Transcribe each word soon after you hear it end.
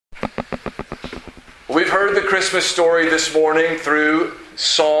We've heard the Christmas story this morning through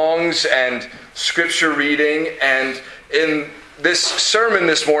songs and scripture reading, and in this sermon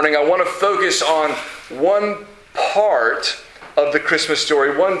this morning, I want to focus on one part of the Christmas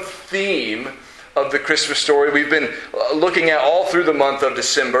story, one theme of the Christmas story we've been looking at all through the month of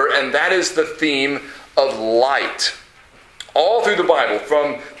December, and that is the theme of light. All through the Bible,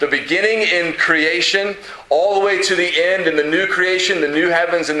 from the beginning in creation, all the way to the end in the new creation, the new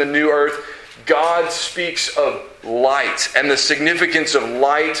heavens and the new earth, God speaks of light and the significance of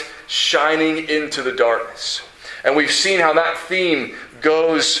light shining into the darkness. And we've seen how that theme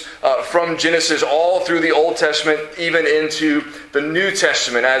goes from Genesis all through the Old Testament, even into the New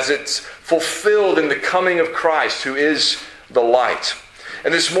Testament, as it's fulfilled in the coming of Christ, who is the light.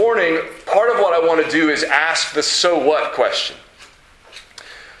 And this morning, part of what I want to do is ask the so what question.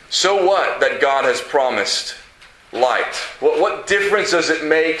 So what that God has promised light? What difference does it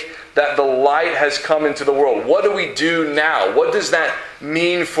make that the light has come into the world? What do we do now? What does that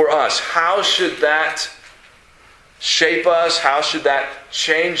mean for us? How should that shape us? How should that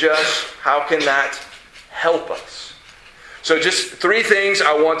change us? How can that help us? So just three things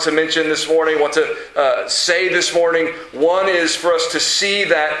I want to mention this morning, want to say this morning. One is for us to see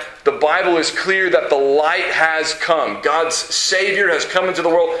that the Bible is clear that the light has come. God's Savior has come into the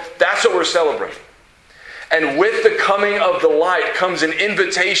world. That's what we're celebrating. And with the coming of the light comes an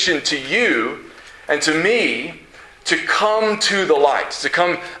invitation to you and to me to come to the light, to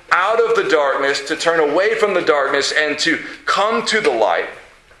come out of the darkness, to turn away from the darkness and to come to the light.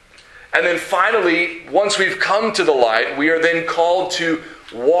 And then finally, once we've come to the light, we are then called to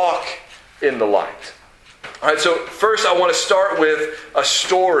walk in the light. All right, so first I want to start with a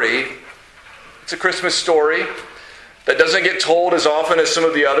story. It's a Christmas story that doesn't get told as often as some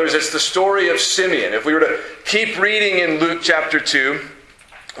of the others. It's the story of Simeon. If we were to keep reading in Luke chapter 2,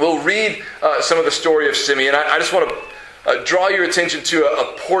 we'll read some of the story of Simeon. I just want to draw your attention to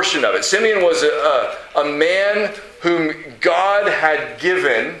a portion of it. Simeon was a man whom God had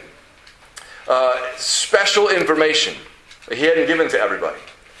given special information that he hadn't given to everybody.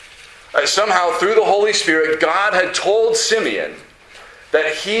 Somehow, through the Holy Spirit, God had told Simeon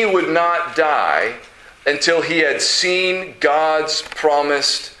that he would not die until he had seen God's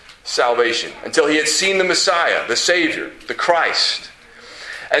promised salvation, until he had seen the Messiah, the Savior, the Christ.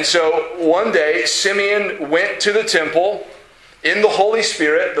 And so one day, Simeon went to the temple in the Holy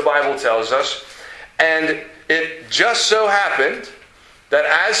Spirit, the Bible tells us, and it just so happened that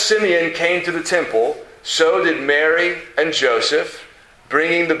as Simeon came to the temple, so did Mary and Joseph,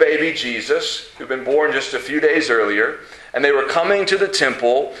 bringing the baby Jesus, who'd been born just a few days earlier. And they were coming to the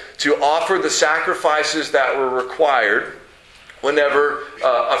temple to offer the sacrifices that were required whenever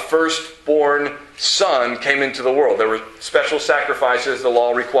a firstborn son came into the world. There were special sacrifices the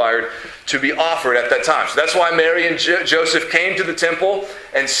law required to be offered at that time. So that's why Mary and Joseph came to the temple,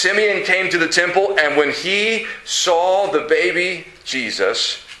 and Simeon came to the temple, and when he saw the baby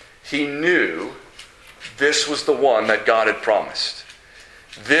Jesus, he knew this was the one that God had promised.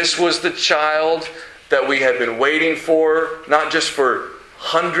 This was the child that we had been waiting for, not just for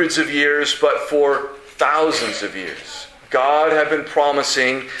hundreds of years, but for thousands of years. God had been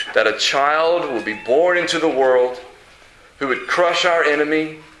promising that a child would be born into the world who would crush our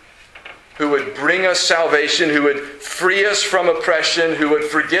enemy, who would bring us salvation, who would free us from oppression, who would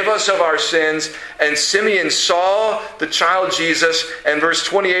forgive us of our sins. And Simeon saw the child Jesus, and verse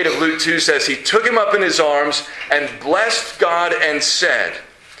 28 of Luke 2 says, he took him up in his arms and blessed God and said,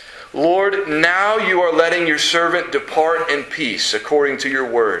 Lord, now you are letting your servant depart in peace according to your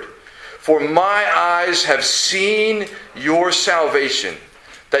word. For my eyes have seen your salvation,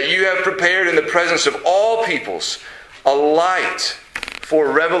 that you have prepared in the presence of all peoples a light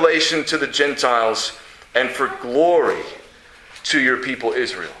for revelation to the Gentiles and for glory to your people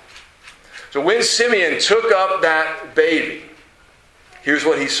Israel. So when Simeon took up that baby, here's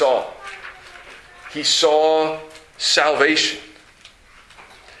what he saw. He saw salvation.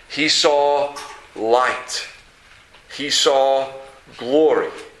 He saw light. He saw glory.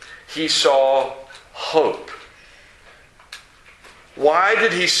 He saw hope. Why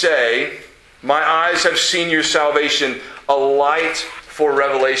did he say, my eyes have seen your salvation, a light for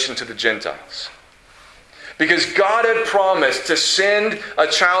revelation to the Gentiles? Because God had promised to send a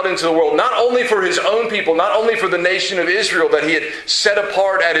child into the world, not only for his own people, not only for the nation of Israel that he had set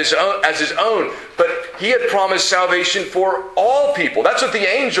apart as his own, but he had promised salvation for all people. That's what the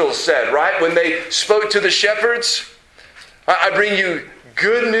angels said, right? When they spoke to the shepherds, I bring you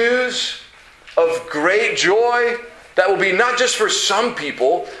good news of great joy that will be not just for some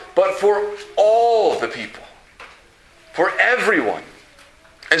people, but for all the people, for everyone.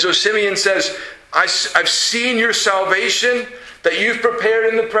 And so Simeon says, I've seen your salvation that you've prepared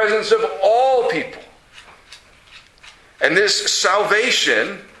in the presence of all people. And this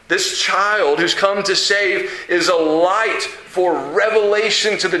salvation, this child who's come to save, is a light for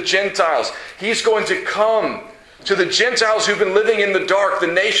revelation to the Gentiles. He's going to come to the Gentiles who've been living in the dark, the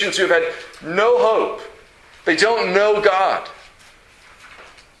nations who've had no hope. They don't know God.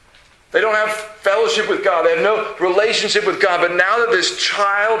 They don't have fellowship with God. They have no relationship with God. But now that this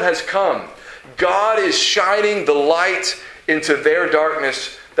child has come, God is shining the light into their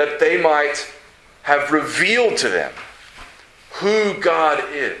darkness that they might have revealed to them who God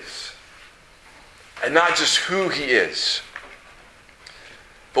is. And not just who He is,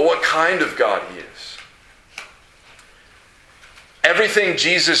 but what kind of God He is. Everything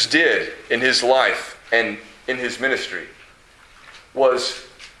Jesus did in His life and in His ministry was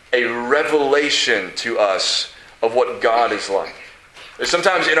a revelation to us of what God is like.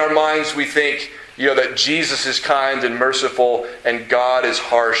 Sometimes in our minds we think, that Jesus is kind and merciful and God is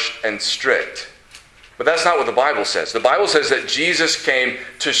harsh and strict. But that's not what the Bible says. The Bible says that Jesus came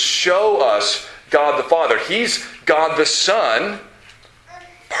to show us God the Father. He's God the Son,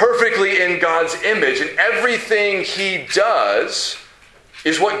 perfectly in God's image, and everything He does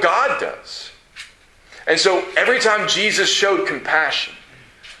is what God does. And so every time Jesus showed compassion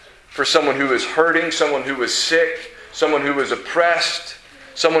for someone who was hurting, someone who was sick, someone who was oppressed,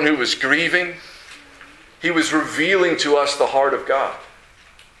 someone who was grieving, He was revealing to us the heart of God.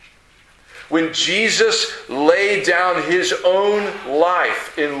 When Jesus laid down His own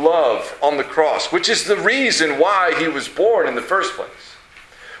life in love on the cross, which is the reason why He was born in the first place,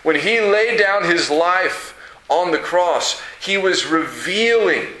 when He laid down His life on the cross, He was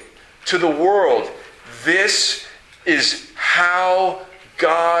revealing to the world, this is how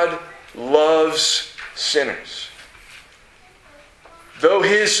God loves sinners. Though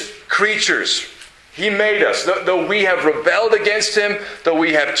His creatures, He made us, though we have rebelled against Him, though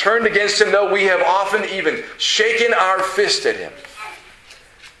we have turned against Him, though we have often even shaken our fist at Him,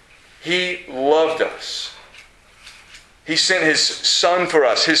 He loved us. He sent His Son for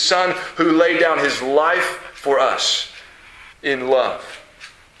us, His Son who laid down His life for us in love.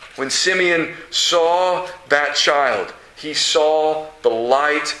 When Simeon saw that child, he saw the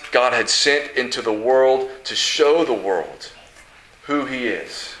light God had sent into the world to show the world who He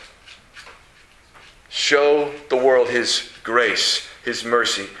is. Show the world His grace, His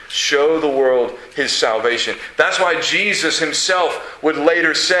mercy. Show the world His salvation. That's why Jesus Himself would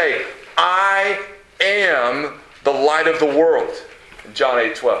later say, I am the light of the world. In John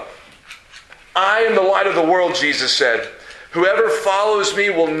 8:12. I am the light of the world, Jesus said. Whoever follows me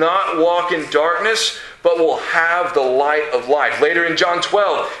will not walk in darkness, but will have the light of life. Later in John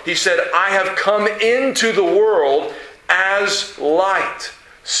 12, He said, I have come into the world as light,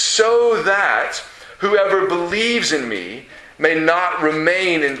 so that whoever believes in me may not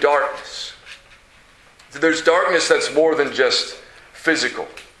remain in darkness. There's darkness that's more than just physical.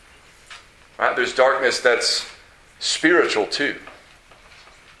 Right? There's darkness that's spiritual too.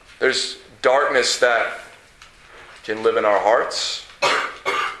 There's darkness that can live in our hearts.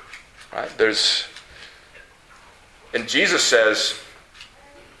 Right? And Jesus says,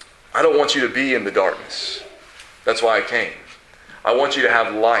 I don't want you to be in the darkness. That's why I came. I want you to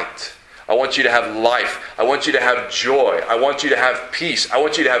have light. I want you to have life. I want you to have joy. I want you to have peace. I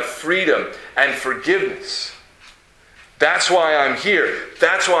want you to have freedom and forgiveness. That's why I'm here.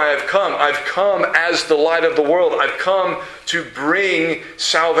 That's why I've come. I've come as the light of the world. I've come to bring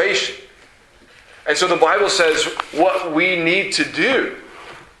salvation. And so the Bible says what we need to do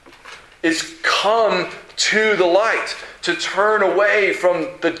is come to the light, to turn away from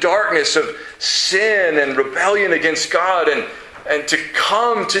the darkness of sin and rebellion against God and to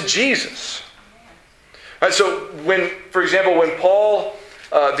come to Jesus. Right, so for example, when Paul,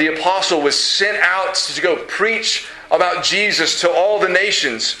 the apostle, was sent out to go preach about Jesus to all the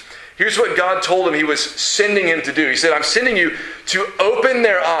nations, here's what God told him He was sending him to do. He said, I'm sending you to open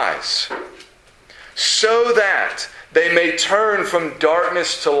their eyes so that they may turn from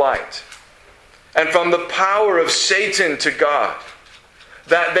darkness to light and from the power of Satan to God,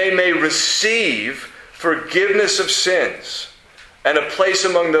 that they may receive forgiveness of sins and a place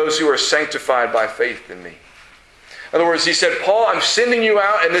among those who are sanctified by faith in me. In other words, he said, Paul, I'm sending you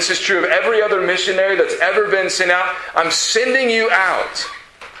out, and this is true of every other missionary that's ever been sent out. I'm sending you out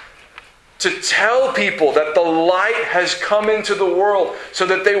to tell people that the light has come into the world so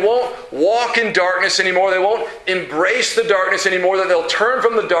that they won't walk in darkness anymore. They won't embrace the darkness anymore, that they'll turn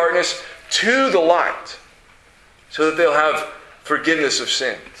from the darkness to the light so that they'll have forgiveness of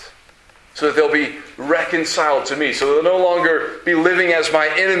sins, so that they'll be reconciled to me, so they'll no longer be living as my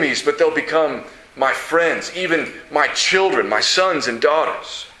enemies, but they'll become my friends, even my children, my sons and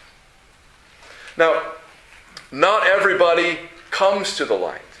daughters. Now, not everybody comes to the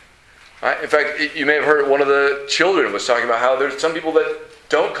light. Right? In fact, you may have heard one of the children was talking about how there's some people that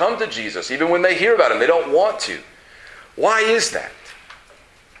don't come to Jesus. Even when they hear about him, they don't want to. Why is that?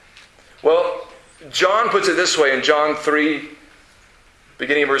 Well, John puts it this way in John 3,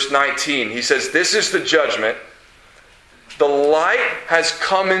 beginning of verse 19. He says, "This is the judgment. The light has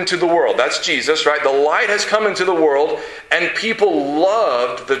come into the world." That's Jesus, right? The light has come into the world, and people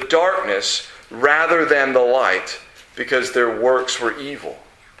loved the darkness rather than the light because their works were evil.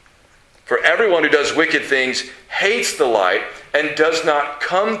 For everyone who does wicked things hates the light and does not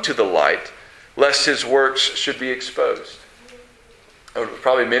come to the light, lest his works should be exposed.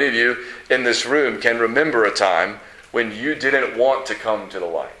 Probably many of you in this room can remember a time when you didn't want to come to the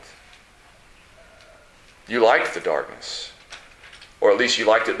light. You liked the darkness, or at least you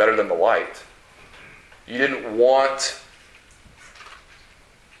liked it better than the light. You didn't want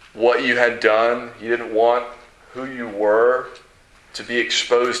what you had done. You didn't want who you were to be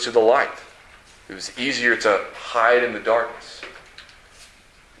exposed to the light. It was easier to hide in the darkness.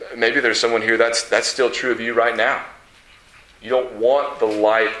 Maybe there's someone here that's still true of you right now. You don't want the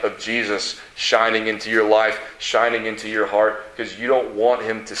light of Jesus shining into your life, shining into your heart, because you don't want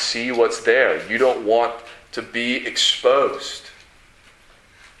him to see what's there. You don't want to be exposed.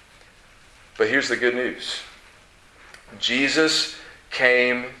 But here's the good news. Jesus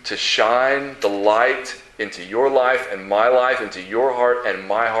came to shine the light into your life and my life, into your heart and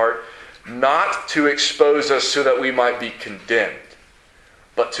my heart, not to expose us so that we might be condemned,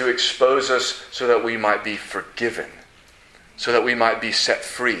 but to expose us so that we might be forgiven, so that we might be set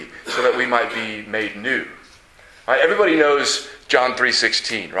free, so that we might be made new. Right? Everybody knows John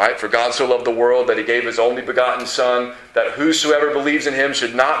 3:16, right? "For God so loved the world that he gave his only begotten Son, that whosoever believes in him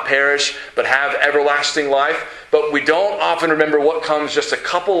should not perish, but have everlasting life." But we don't often remember what comes just a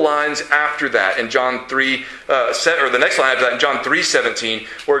couple lines after that in John 3, or the next line after that in John 3:17,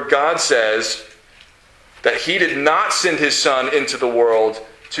 where God says that he did not send his Son into the world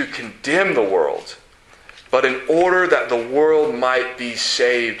to condemn the world, but in order that the world might be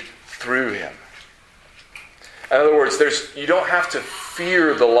saved through him. In other words, you don't have to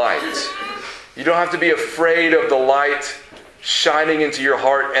fear the light. You don't have to be afraid of the light shining into your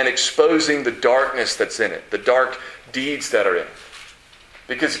heart and exposing the darkness that's in it, the dark deeds that are in it.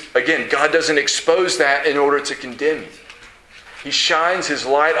 Because, again, God doesn't expose that in order to condemn you. He shines his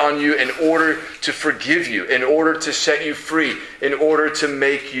light on you in order to forgive you, in order to set you free, in order to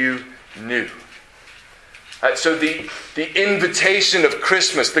make you new. So the invitation of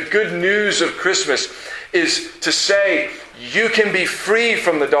Christmas, the good news of Christmas, is to say you can be free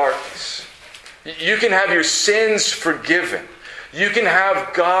from the darkness. You can have your sins forgiven. You can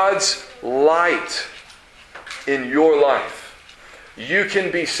have God's light in your life. You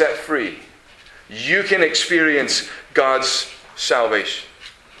can be set free. You can experience God's salvation.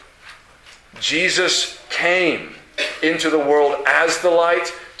 Jesus came into the world as the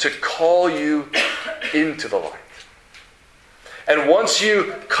light to call you into the light. And once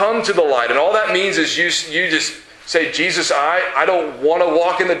you come to the light, and all that means is you just say, "Jesus, I don't want to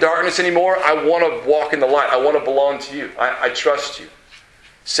walk in the darkness anymore. I want to walk in the light. I want to belong to you. I trust you.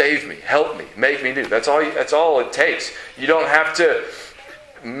 Save me, help me, make me new." That's all it takes. You don't have to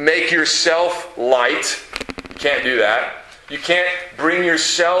make yourself light. You can't do that. You can't bring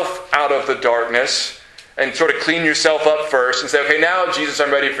yourself out of the darkness and sort of clean yourself up first and say, "Okay, now, Jesus,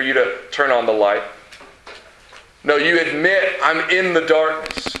 I'm ready for you to turn on the light." No, you admit, "I'm in the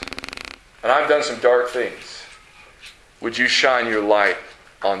darkness, and I've done some dark things. Would you shine your light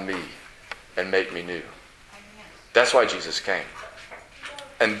on me and make me new?" That's why Jesus came.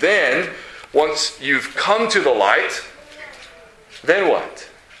 And then, once you've come to the light, then what?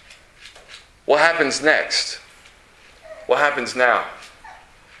 What happens next? What happens now?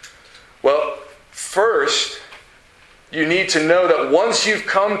 Well, first, you need to know that once you've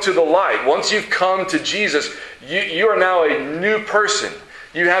come to the light, once you've come to Jesus, you are now a new person.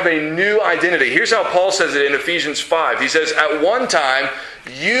 You have a new identity. Here's how Paul says it in Ephesians 5. He says, "At one time,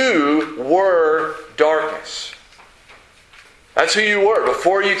 you were darkness." That's who you were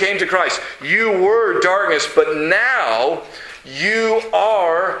before you came to Christ. You were darkness, but now you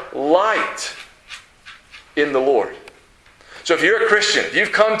are light in the Lord. So if you're a Christian, if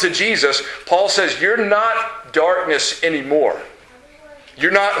you've come to Jesus, Paul says you're not darkness anymore.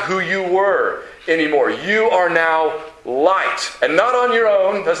 You're not who you were anymore. You are now light. And not on your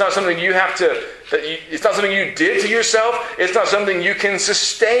own. That's not something you have to, it's not something you did to yourself. It's not something you can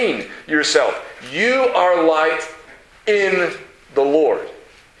sustain yourself. You are light in the Lord,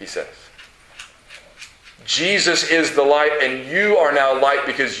 he says. Jesus is the light, and you are now light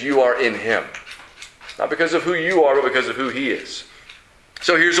because you are in him. Not because of who you are, but because of who he is.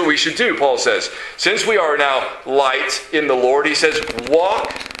 So here's what we should do, Paul says. Since we are now light in the Lord, he says,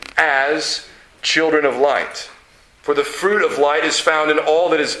 walk as children of light. For the fruit of light is found in all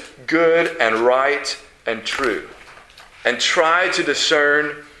that is good and right and true. And try to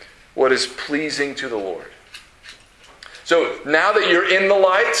discern what is pleasing to the Lord. So now that you're in the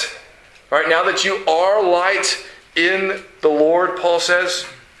light, right, now that you are light in the Lord, Paul says,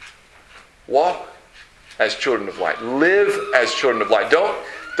 walk as children of light. Live as children of light.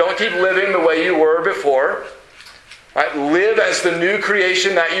 Don't keep living the way you were before. Right? Live as the new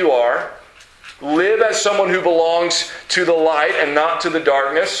creation that you are. Live as someone who belongs to the light and not to the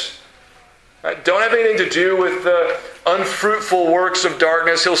darkness. Right? Don't have anything to do with the unfruitful works of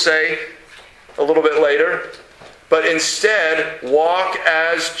darkness, he'll say a little bit later. But instead, walk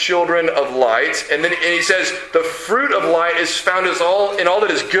as children of light. And he says, the fruit of light is found in all that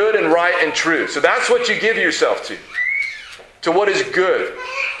is good and right and true. So that's what you give yourself to. To what is good.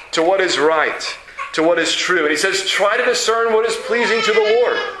 To what is right. To what is true. And he says, try to discern what is pleasing to the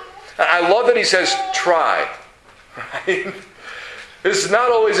Lord. I love that he says, try. Right? This is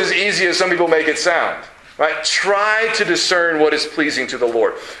not always as easy as some people make it sound. Right? Try to discern what is pleasing to the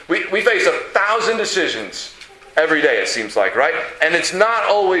Lord. We face 1,000 decisions every day, it seems like, right? And it's not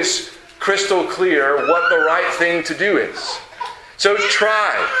always crystal clear what the right thing to do is. So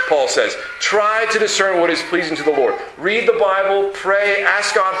try, Paul says. Try to discern what is pleasing to the Lord. Read the Bible, pray,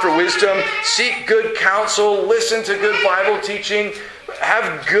 ask God for wisdom, seek good counsel, listen to good Bible teaching,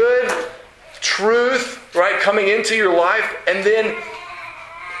 have good truth, right, coming into your life, and then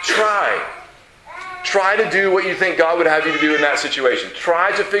try. Try to do what you think God would have you to do in that situation.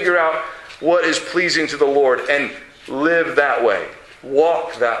 Try to figure out what is pleasing to the Lord and live that way.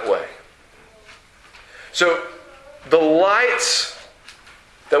 Walk that way. So, the lights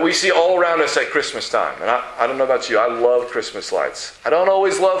that we see all around us at Christmas time, and I don't know about you, I love Christmas lights. I don't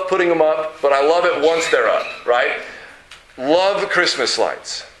always love putting them up, but I love it once they're up, right? Love Christmas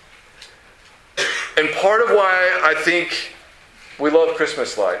lights. And part of why I think we love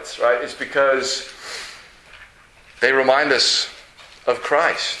Christmas lights, right, is because they remind us of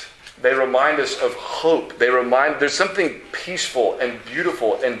Christ. They remind us of hope. There's something peaceful and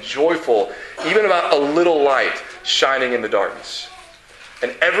beautiful and joyful, even about a little light shining in the darkness.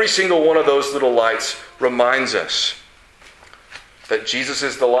 And every single one of those little lights reminds us that Jesus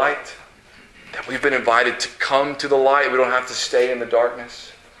is the light, that we've been invited to come to the light. We don't have to stay in the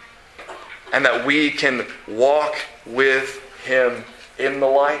darkness. And that we can walk with him in the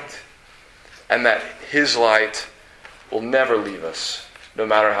light. And that his light will never leave us, no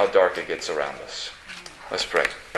matter how dark it gets around us. Let's pray.